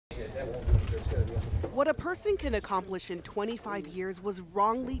What a person can accomplish in 25 years was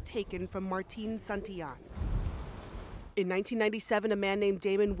wrongly taken from Martin Santillan. In 1997, a man named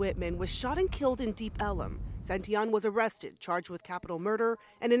Damon Whitman was shot and killed in Deep Ellum. Santillan was arrested, charged with capital murder,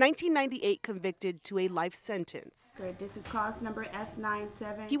 and in 1998 convicted to a life sentence. Good. This is cause number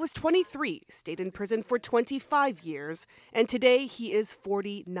F97. He was 23, stayed in prison for 25 years, and today he is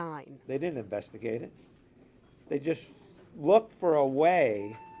 49. They didn't investigate it. They just looked for a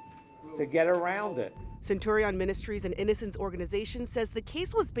way to get around it. Centurion Ministries, an innocence organization, says the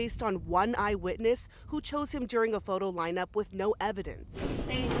case was based on one eyewitness who chose him during a photo lineup with no evidence.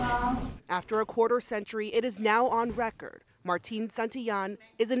 After a quarter century, it is now on record. Martin Santillan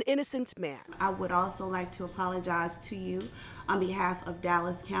is an innocent man. I would also like to apologize to you on behalf of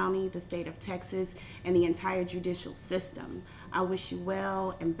Dallas County, the state of Texas, and the entire judicial system. I wish you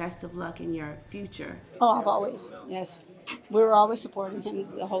well and best of luck in your future. Oh, I've always, yes. We were always supporting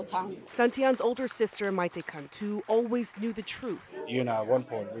him the whole time. Santillan's older sister, Maite Cantu, always knew the truth. At one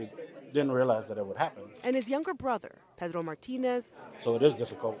point, we didn't realize that it would happen. And his younger brother, Pedro Martinez. So it is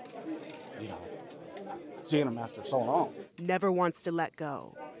difficult, seeing him after so long. Never wants to let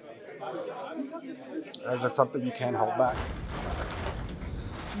go. Is it something you can't hold back?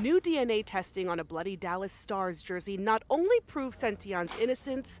 New DNA testing on a bloody Dallas Stars jersey not only proves Santillan's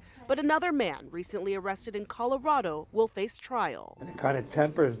innocence, but another man recently arrested in Colorado will face trial. And it kind of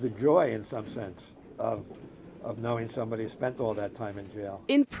tempers the joy in some sense of knowing somebody spent all that time in jail.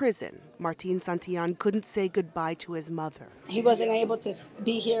 In prison, Martin Santillan couldn't say goodbye to his mother. He wasn't able to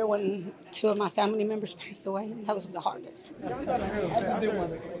be here when two of my family members passed away. That was the hardest.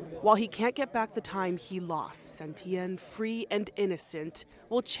 While he can't get back the time he lost, Santillan, free and innocent,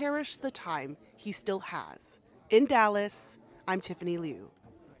 will cherish the time he still has. In Dallas, I'm Tiffany Liu.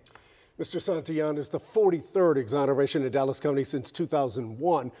 Mr. Santillan is the 43rd exoneration in Dallas County since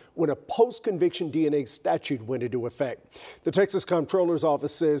 2001, when a post-conviction DNA statute went into effect. The Texas Comptroller's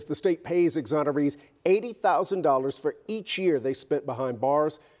Office says the state pays exonerees $80,000 for each year they spent behind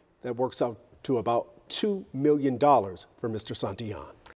bars. That works out to about $2 million for Mr. Santillan.